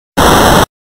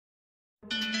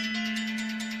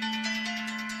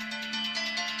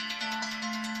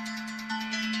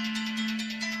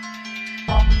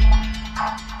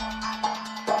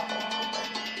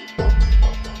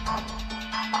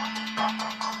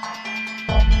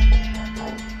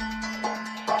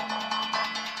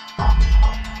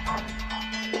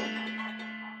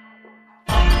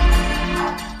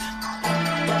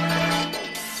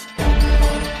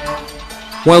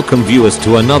Welcome viewers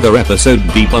to another episode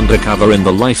deep undercover in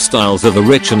the lifestyles of the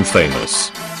rich and famous.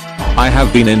 I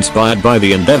have been inspired by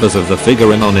the endeavors of the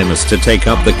figure Anonymous to take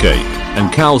up the cake,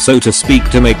 and Cal, so to speak,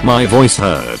 to make my voice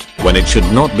heard, when it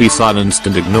should not be silenced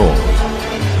and ignored.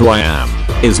 Who I am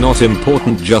is not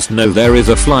important, just know there is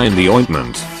a fly in the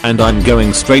ointment, and I'm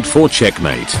going straight for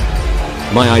checkmate.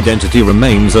 My identity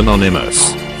remains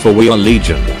anonymous, for we are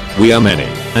legion, we are many,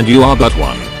 and you are but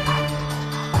one.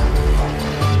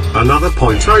 Another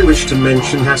point I wish to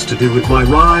mention has to do with my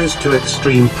rise to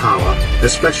extreme power,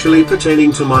 especially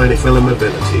pertaining to my Nephilim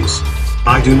abilities.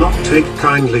 I do not take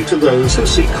kindly to those who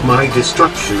seek my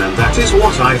destruction, and that is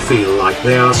what I feel like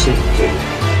they are seeking.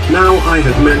 Now, I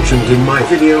had mentioned in my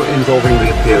video involving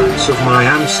the appearance of my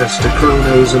ancestor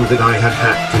Kronos and that I had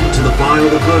hacked into the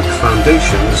Bilderberg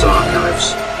Foundation's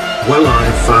archives. Well,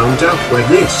 I've found out where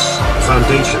this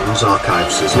Foundation's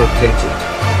archives is located.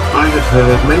 I had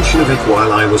heard mention of it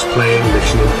while I was playing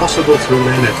Mission Impossible through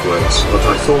their networks, but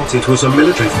I thought it was a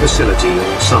military facility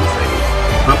or something.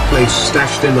 A place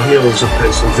stashed in the hills of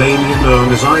Pennsylvania known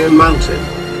as Iron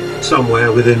Mountain.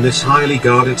 Somewhere within this highly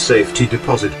guarded safety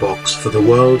deposit box for the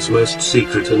world's most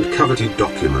secret and coveted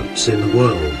documents in the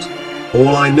world.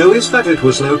 All I know is that it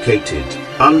was located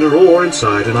under or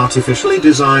inside an artificially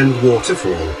designed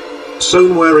waterfall.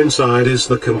 Somewhere inside is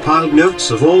the compiled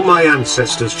notes of all my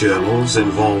ancestors' journals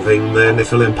involving their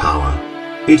Nephilim power.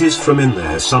 It is from in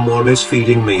there someone is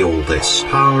feeding me all this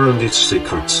power and its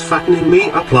secrets, fattening me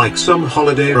up like some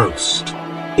holiday roast.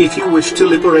 If you wish to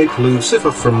liberate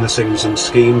Lucifer from the sins and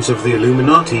schemes of the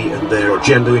Illuminati and their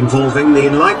agenda involving the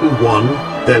Enlightened One,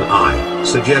 then I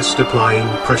suggest applying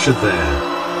pressure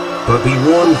there. But be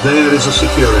warned, there is a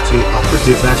security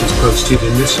operative that is posted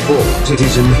in this vault. It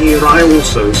is in here I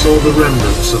also saw the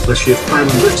remnants of the ship and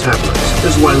the tablet,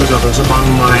 as well as others among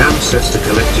my ancestor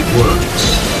collected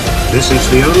works. This is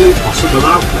the only possible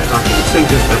outlet I can think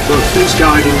of that both is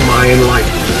guiding my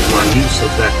enlightenment and my use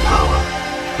of that power.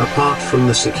 Apart from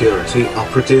the security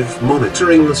operative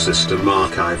monitoring the system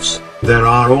archives, there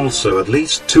are also at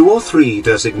least 2 or 3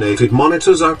 designated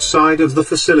monitors outside of the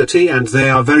facility, and they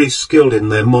are very skilled in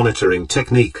their monitoring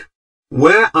technique.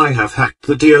 Where I have hacked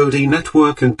the DoD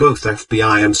network and both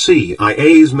FBI and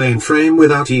CIA's mainframe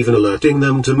without even alerting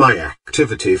them to my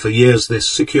activity for years, this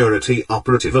security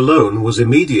operative alone was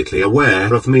immediately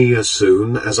aware of me as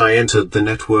soon as I entered the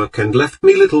network and left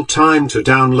me little time to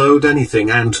download anything,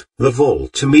 and the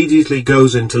vault immediately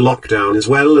goes into lockdown as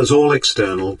well as all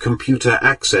external computer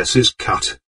access is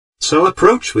cut. So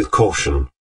approach with caution.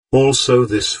 Also,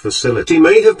 this facility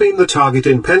may have been the target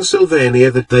in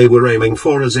Pennsylvania that they were aiming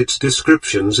for, as its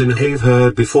descriptions in have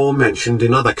heard before mentioned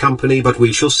in other company, but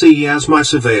we shall see, as my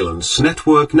surveillance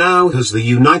network now has the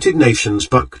United Nations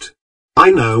bugged.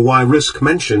 I know why risk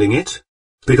mentioning it.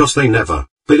 Because they never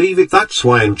believe it, that's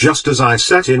why, and just as I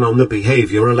sat in on the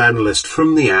behavioral analyst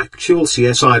from the actual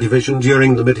CSI division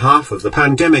during the mid-half of the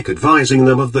pandemic advising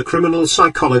them of the criminal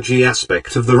psychology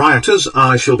aspect of the rioters,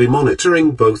 I shall be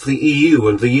monitoring both the EU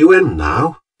and the UN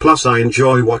now, plus I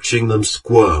enjoy watching them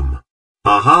squirm.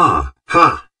 Aha,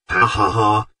 ha, ha ha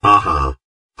ha, aha,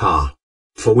 ha.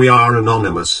 For we are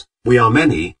anonymous, we are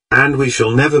many, and we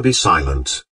shall never be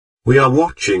silent. We are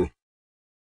watching.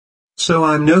 So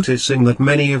I'm noticing that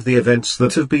many of the events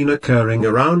that have been occurring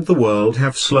around the world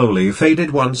have slowly faded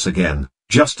once again,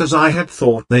 just as I had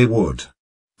thought they would.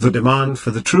 The demand for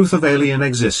the truth of alien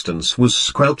existence was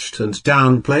squelched and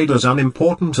downplayed as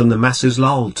unimportant, and the masses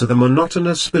lulled to the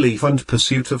monotonous belief and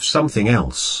pursuit of something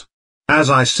else. As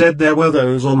I said, there were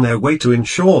those on their way to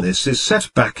ensure this is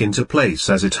set back into place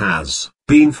as it has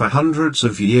been for hundreds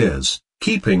of years,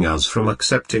 keeping us from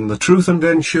accepting the truth and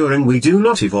ensuring we do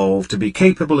not evolve to be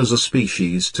capable as a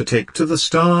species to take to the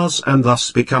stars and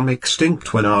thus become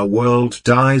extinct when our world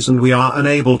dies and we are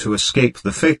unable to escape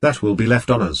the fate that will be left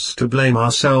on us to blame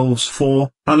ourselves for,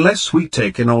 unless we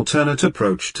take an alternate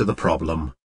approach to the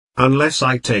problem. Unless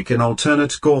I take an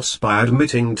alternate course by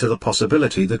admitting to the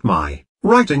possibility that my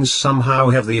writings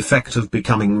somehow have the effect of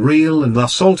becoming real and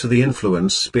thus alter the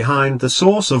influence behind the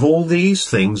source of all these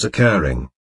things occurring.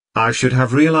 I should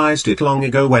have realized it long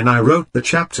ago when I wrote the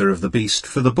chapter of the Beast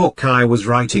for the book I was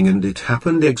writing, and it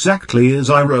happened exactly as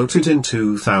I wrote it in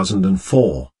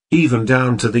 2004, even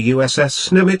down to the USS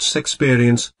Nimitz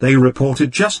experience they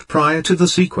reported just prior to the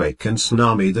seaquake and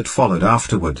tsunami that followed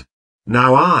afterward.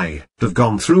 Now I have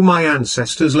gone through my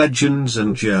ancestors' legends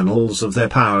and journals of their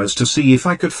powers to see if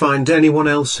I could find anyone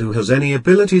else who has any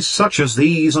abilities such as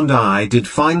these, and I did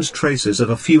find traces of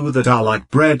a few that are like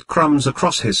breadcrumbs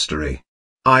across history.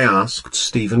 I asked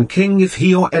Stephen King if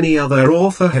he or any other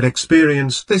author had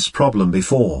experienced this problem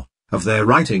before, of their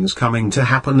writings coming to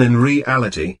happen in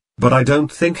reality, but I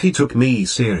don't think he took me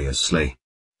seriously.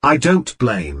 I don't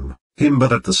blame him,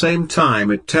 but at the same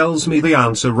time it tells me the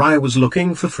answer I was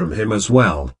looking for from him as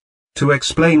well. To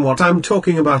explain what I'm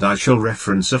talking about, I shall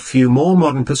reference a few more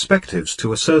modern perspectives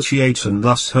to associate and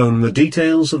thus hone the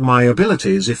details of my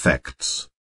abilities' effects.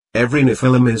 Every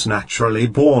Nephilim is naturally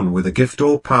born with a gift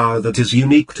or power that is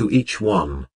unique to each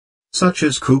one. Such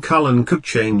as Cuchulainn could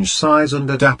change size and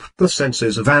adapt the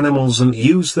senses of animals and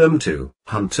use them to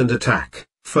hunt and attack.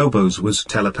 Phobos was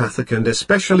telepathic and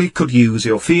especially could use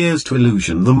your fears to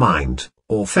illusion the mind,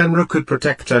 or Fenrir could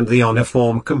protect, and the honor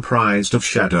form comprised of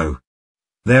shadow.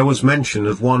 There was mention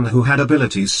of one who had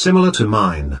abilities similar to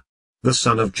mine. The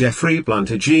son of Geoffrey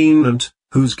Plantagenet,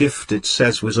 whose gift it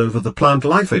says was over the plant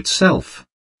life itself.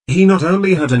 He not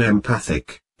only had an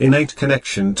empathic, innate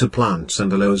connection to plants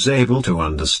and was able to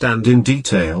understand in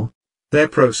detail their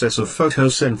process of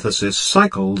photosynthesis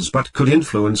cycles, but could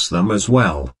influence them as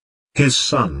well. His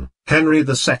son, Henry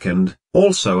II,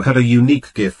 also had a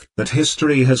unique gift that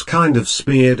history has kind of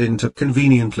smeared into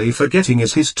conveniently forgetting,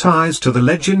 is his ties to the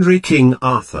legendary King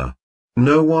Arthur.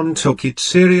 No one took it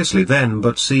seriously then,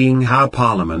 but seeing how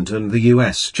Parliament and the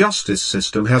US justice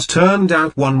system has turned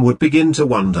out, one would begin to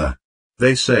wonder.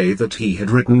 They say that he had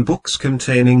written books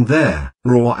containing their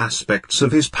raw aspects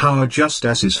of his power, just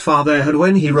as his father had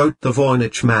when he wrote the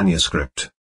Voynich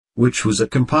manuscript, which was a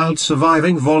compiled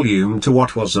surviving volume to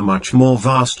what was a much more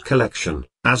vast collection,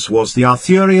 as was the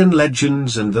Arthurian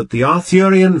legends, and that the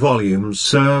Arthurian volumes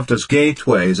served as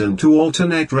gateways into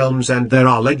alternate realms, and there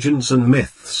are legends and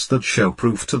myths that show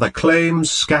proof to the claims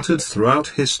scattered throughout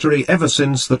history ever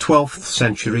since the 12th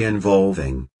century,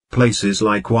 involving places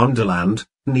like Wonderland,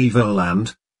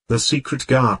 Neverland, the Secret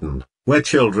Garden, where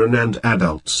children and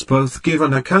adults both give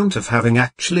an account of having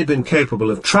actually been capable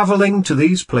of traveling to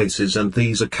these places, and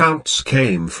these accounts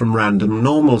came from random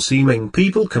normal-seeming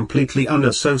people completely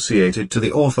unassociated to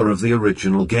the author of the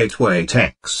original gateway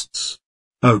texts.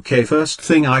 Okay, first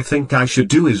thing I think I should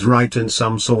do is write in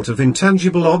some sort of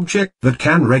intangible object that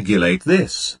can regulate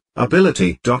this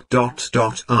ability.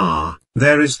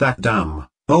 There is that dumb,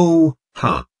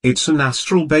 it's an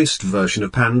astral-based version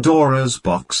of Pandora's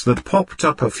box that popped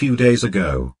up a few days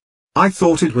ago. I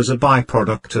thought it was a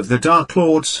byproduct of the Dark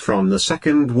Lords from the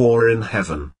Second War in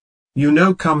Heaven.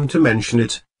 Come to mention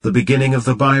it, the beginning of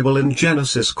the Bible in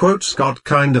Genesis quotes God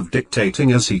kind of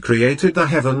dictating as he created the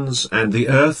heavens and the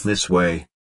earth this way.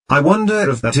 I wonder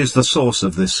if that is the source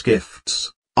of this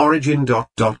gift's origin.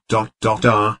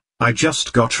 I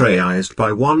just got raised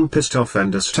by one pissed off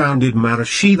and astounded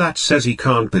Maharishi that says he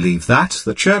can't believe that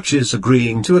the church is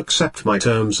agreeing to accept my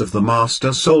terms of the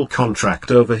master soul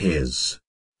contract over his.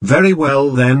 Very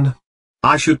well then.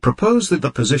 I should propose that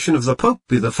the position of the Pope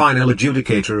be the final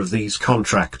adjudicator of these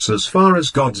contracts as far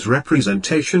as God's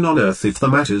representation on earth, if the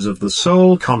matters of the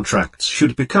soul contracts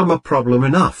should become a problem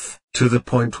enough, to the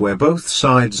point where both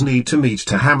sides need to meet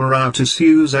to hammer out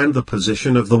issues, and the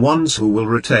position of the ones who will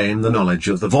retain the knowledge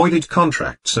of the voided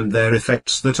contracts and their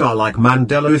effects that are like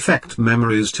Mandela effect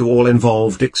memories to all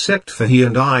involved except for he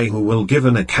and I, who will give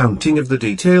an accounting of the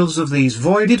details of these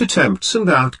voided attempts and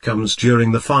outcomes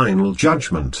during the final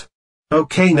judgment.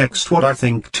 Okay, next what I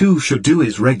think too should do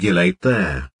is regulate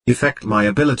their effect my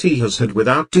ability has had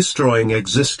without destroying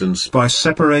existence by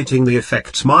separating the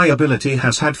effects my ability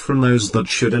has had from those that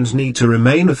should and need to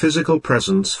remain a physical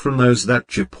presence from those that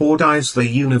jeopardize the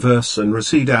universe and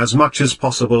recede as much as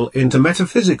possible into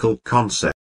metaphysical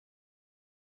concepts.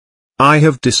 I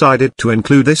have decided to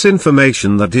include this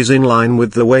information that is in line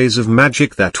with the ways of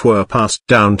magic that were passed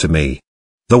down to me.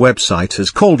 The website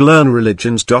is called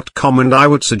learnreligions.com, and I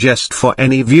would suggest for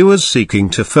any viewers seeking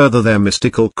to further their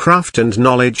mystical craft and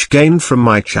knowledge gained from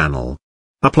my channel.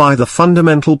 Apply the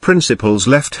fundamental principles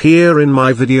left here in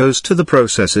my videos to the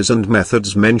processes and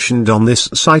methods mentioned on this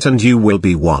site, and you will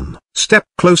be one step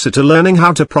closer to learning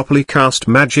how to properly cast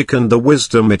magic and the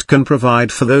wisdom it can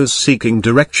provide for those seeking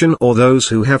direction or those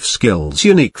who have skills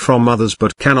unique from others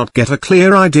but cannot get a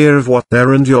clear idea of what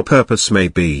their and your purpose may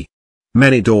be.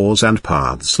 Many doors and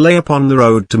paths lay upon the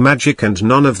road to magic, and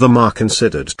none of them are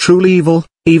considered truly evil.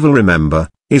 Evil, remember,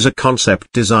 is a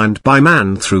concept designed by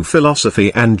man through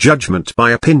philosophy and judgment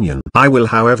by opinion. I will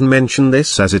however mention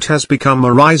this as it has become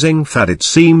a rising fad, it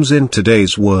seems, in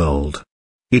today's world.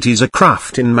 It is a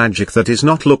craft in magic that is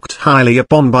not looked highly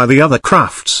upon by the other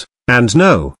crafts, and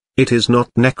no, it is not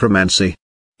necromancy.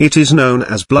 It is known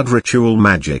as blood ritual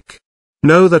magic.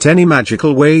 Know that any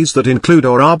magical ways that include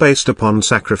or are based upon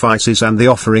sacrifices and the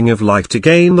offering of life to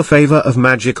gain the favor of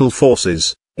magical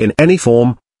forces, in any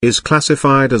form, is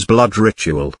classified as blood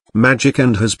ritual magic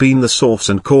and has been the source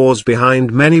and cause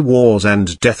behind many wars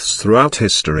and deaths throughout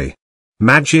history.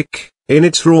 Magic, in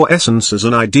its raw essence as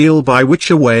an ideal by which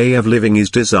a way of living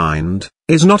is designed,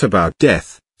 is not about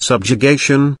death,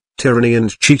 subjugation, tyranny and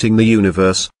cheating the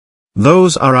universe.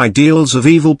 Those are ideals of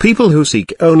evil people who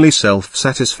seek only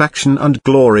self-satisfaction and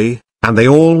glory, and they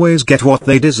always get what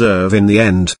they deserve in the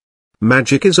end.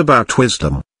 Magic is about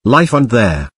wisdom, life and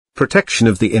their protection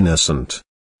of the innocent.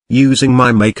 Using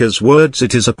my maker's words,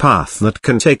 it is a path that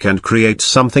can take and create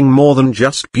something more than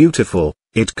just beautiful,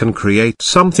 it can create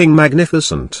something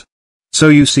magnificent. So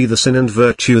you see, the sin and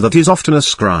virtue that is often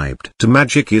ascribed to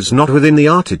magic is not within the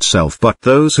art itself but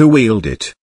those who wield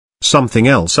it. Something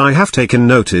else I have taken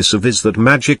notice of is that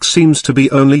magic seems to be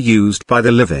only used by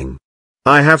the living.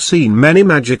 I have seen many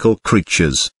magical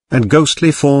creatures, and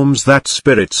ghostly forms that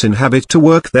spirits inhabit to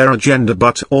work their agenda,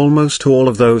 but almost all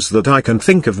of those that I can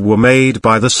think of were made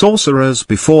by the sorcerers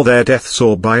before their deaths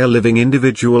or by a living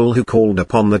individual who called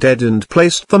upon the dead and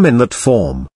placed them in that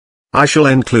form. I shall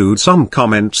include some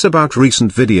comments about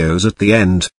recent videos at the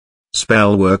end.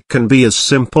 Spell work can be as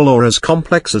simple or as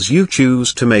complex as you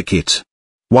choose to make it.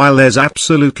 While there's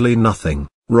absolutely nothing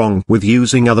wrong with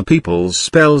using other people's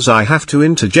spells, I have to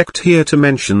interject here to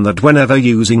mention that whenever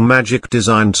using magic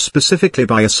designed specifically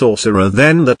by a sorcerer,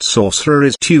 then that sorcerer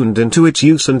is tuned into its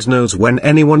use and knows when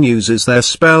anyone uses their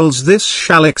spells. This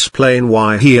shall explain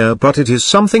why here, but it is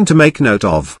something to make note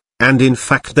of, and in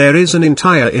fact there is an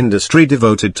entire industry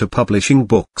devoted to publishing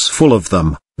books full of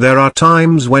them. There are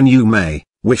times when you may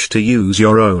wish to use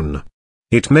your own.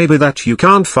 It may be that you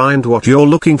can't find what you're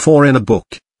looking for in a book,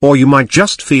 or you might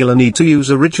just feel a need to use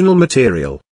original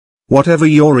material. Whatever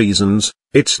your reasons,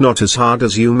 it's not as hard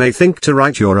as you may think to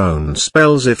write your own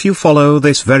spells if you follow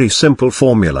this very simple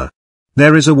formula.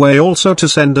 There is a way also to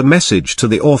send a message to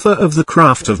the author of the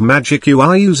craft of magic you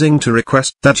are using to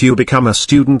request that you become a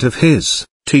student of his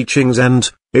teachings,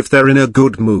 and, if they're in a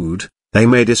good mood, they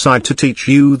may decide to teach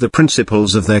you the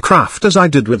principles of their craft, as I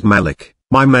did with Malik,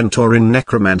 my mentor in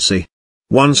necromancy.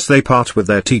 Once they part with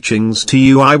their teachings to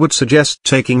you, I would suggest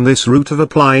taking this route of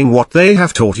applying what they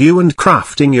have taught you and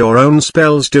crafting your own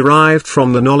spells derived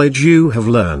from the knowledge you have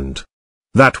learned.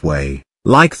 That way,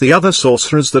 like the other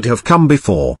sorcerers that have come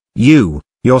before you,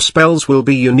 your spells will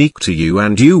be unique to you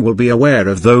and you will be aware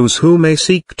of those who may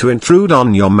seek to intrude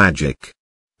on your magic.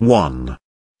 1.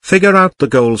 Figure out the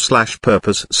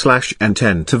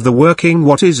goal/purpose/intent of the working.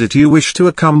 What is it you wish to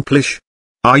accomplish?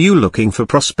 Are you looking for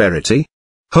prosperity?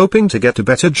 Hoping to get a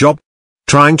better job?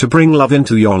 Trying to bring love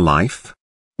into your life?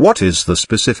 What is the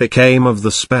specific aim of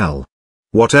the spell?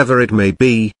 Whatever it may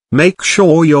be, make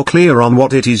sure you're clear on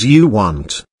what it is you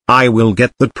want. I will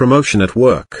get that promotion at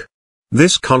work.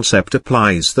 This concept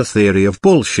applies the theory of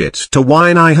bullshit to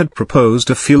wine I had proposed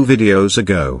a few videos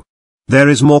ago. There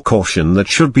is more caution that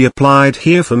should be applied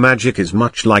here, for magic is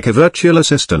much like a virtual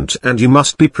assistant and you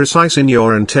must be precise in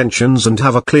your intentions and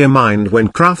have a clear mind when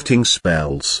crafting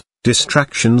spells.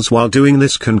 Distractions while doing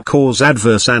this can cause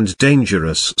adverse and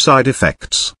dangerous side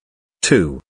effects.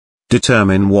 2.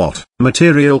 Determine what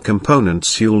material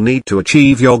components you'll need to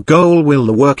achieve your goal. Will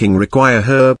the working require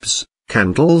herbs,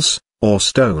 candles, or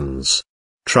stones?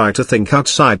 Try to think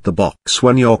outside the box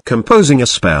when you're composing a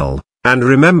spell, and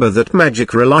remember that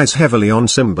magic relies heavily on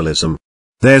symbolism.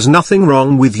 There's nothing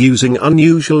wrong with using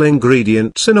unusual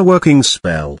ingredients in a working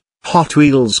spell. Hot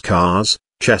Wheels cars,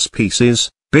 chess pieces,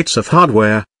 bits of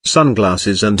hardware,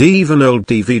 sunglasses and even old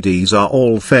DVDs are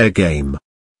all fair game.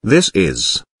 This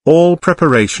is all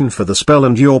preparation for the spell,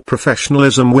 and your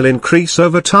professionalism will increase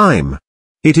over time.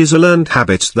 It is a learned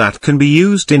habit that can be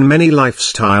used in many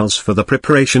lifestyles, for the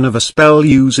preparation of a spell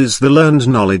uses the learned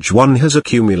knowledge one has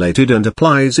accumulated and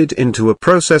applies it into a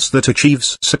process that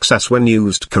achieves success when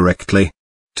used correctly.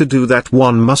 To do that,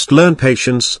 one must learn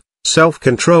patience,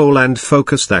 self-control and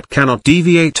focus that cannot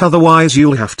deviate, otherwise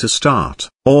you'll have to start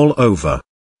all over.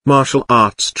 Martial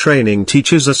arts training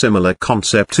teaches a similar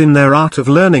concept in their art of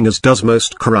learning as does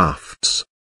most crafts.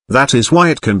 That is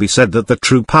why it can be said that the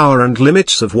true power and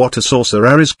limits of what a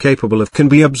sorcerer is capable of can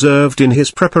be observed in his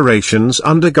preparations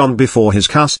undergone before his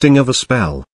casting of a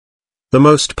spell. The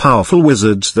most powerful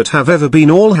wizards that have ever been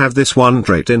all have this one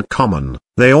trait in common: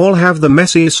 they all have the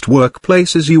messiest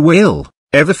workplaces you will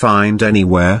ever find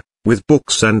anywhere, with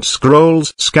books and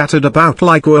scrolls scattered about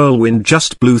like whirlwind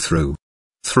just blew through.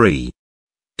 3.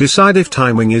 Decide if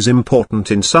timing is important.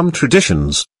 In some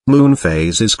traditions, moon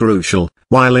phase is crucial,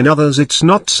 while in others it's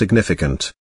not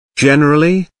significant.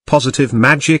 Generally, positive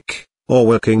magic, or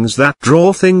workings that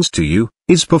draw things to you,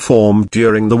 is performed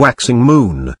during the waxing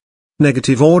moon.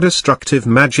 Negative or destructive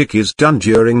magic is done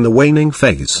during the waning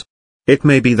phase. It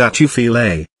may be that you feel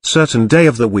a certain day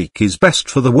of the week is best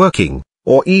for the working,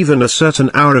 or even a certain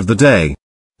hour of the day.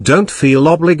 Don't feel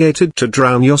obligated to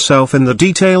drown yourself in the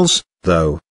details,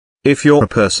 though. If you're a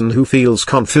person who feels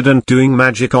confident doing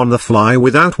magic on the fly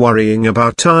without worrying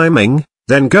about timing,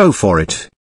 then go for it.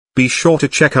 Be sure to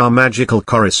check our magical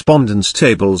correspondence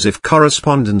tables if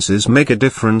correspondences make a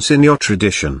difference in your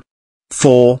tradition.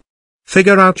 4.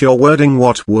 Figure out your wording.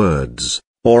 What words,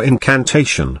 or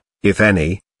incantation, if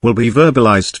any, will be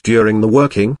verbalized during the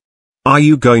working? Are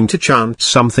you going to chant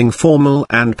something formal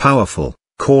and powerful,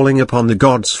 calling upon the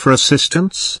gods for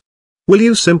assistance? Will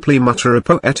you simply mutter a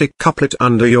poetic couplet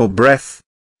under your breath?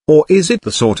 Or is it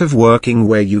the sort of working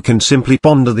where you can simply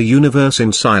ponder the universe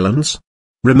in silence?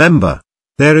 Remember,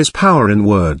 there is power in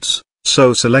words,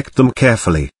 so select them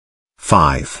carefully.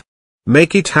 5.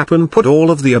 Make it happen. Put all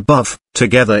of the above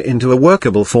together into a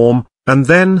workable form, and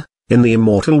then, in the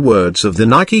immortal words of the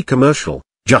Nike commercial,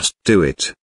 just do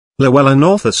it. Llewellyn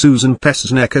author Susan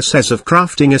Pessnecker says of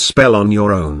crafting a spell on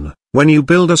your own, when you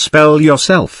build a spell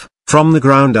yourself, from the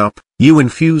ground up, you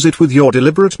infuse it with your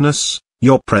deliberateness,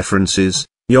 your preferences,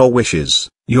 your wishes,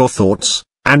 your thoughts,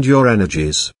 and your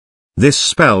energies. This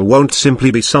spell won't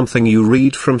simply be something you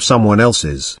read from someone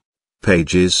else's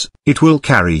pages, it will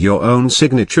carry your own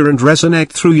signature and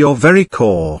resonate through your very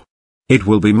core. It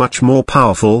will be much more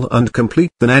powerful and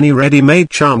complete than any ready-made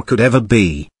charm could ever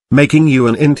be, making you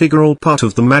an integral part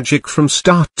of the magic from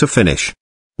start to finish.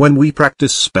 When we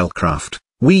practice spellcraft,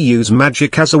 we use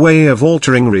magic as a way of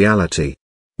altering reality.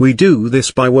 We do this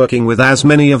by working with as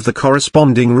many of the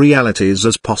corresponding realities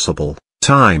as possible: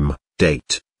 time,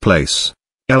 date, place,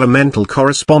 elemental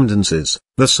correspondences,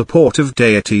 the support of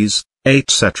deities,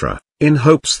 etc., in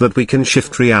hopes that we can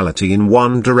shift reality in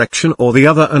one direction or the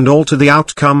other and alter the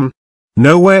outcome.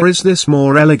 Nowhere is this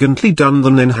more elegantly done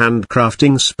than in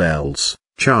handcrafting spells,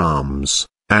 charms,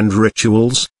 and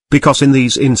rituals, because in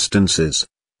these instances,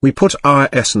 we put our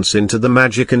essence into the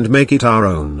magic and make it our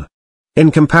own. In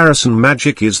comparison,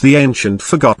 magic is the ancient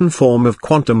forgotten form of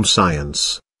quantum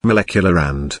science, molecular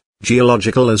and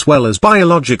geological as well as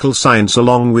biological science,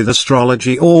 along with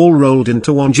astrology, all rolled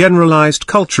into one generalized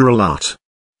cultural art.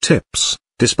 Tips: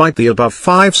 despite the above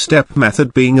 5-step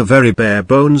method being a very bare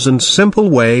bones and simple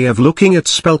way of looking at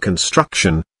spell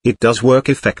construction, it does work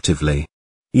effectively.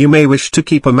 You may wish to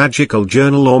keep a magical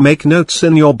journal or make notes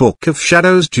in your Book of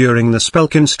Shadows during the spell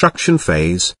construction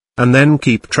phase, and then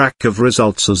keep track of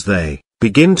results as they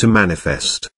begin to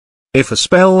manifest. If a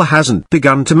spell hasn't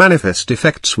begun to manifest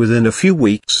effects within a few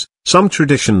weeks, some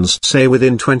traditions say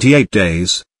within 28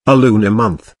 days, a lunar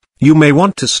month, you may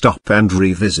want to stop and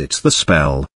revisit the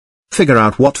spell. Figure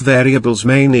out what variables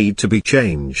may need to be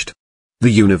changed. The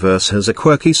universe has a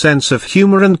quirky sense of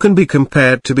humor and can be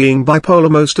compared to being bipolar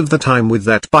most of the time, with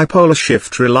that bipolar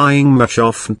shift relying much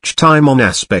of time on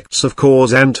aspects of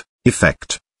cause and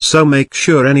effect, so make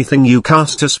sure anything you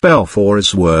cast a spell for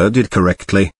is worded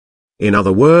correctly. In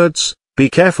other words, be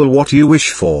careful what you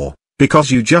wish for, because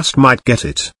you just might get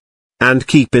it. And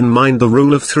keep in mind the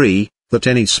rule of 3, that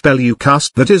any spell you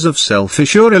cast that is of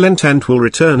selfish or ill intent will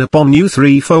return upon you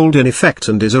threefold in effect,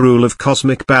 and is a rule of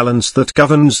cosmic balance that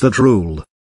governs that rule.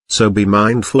 So be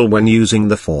mindful when using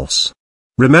the Force.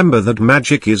 Remember that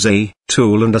magic is a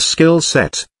tool and a skill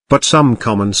set, but some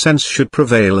common sense should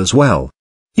prevail as well.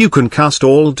 You can cast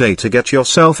all day to get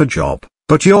yourself a job,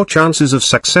 but your chances of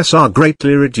success are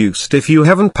greatly reduced if you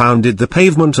haven't pounded the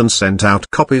pavement and sent out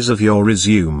copies of your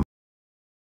resume.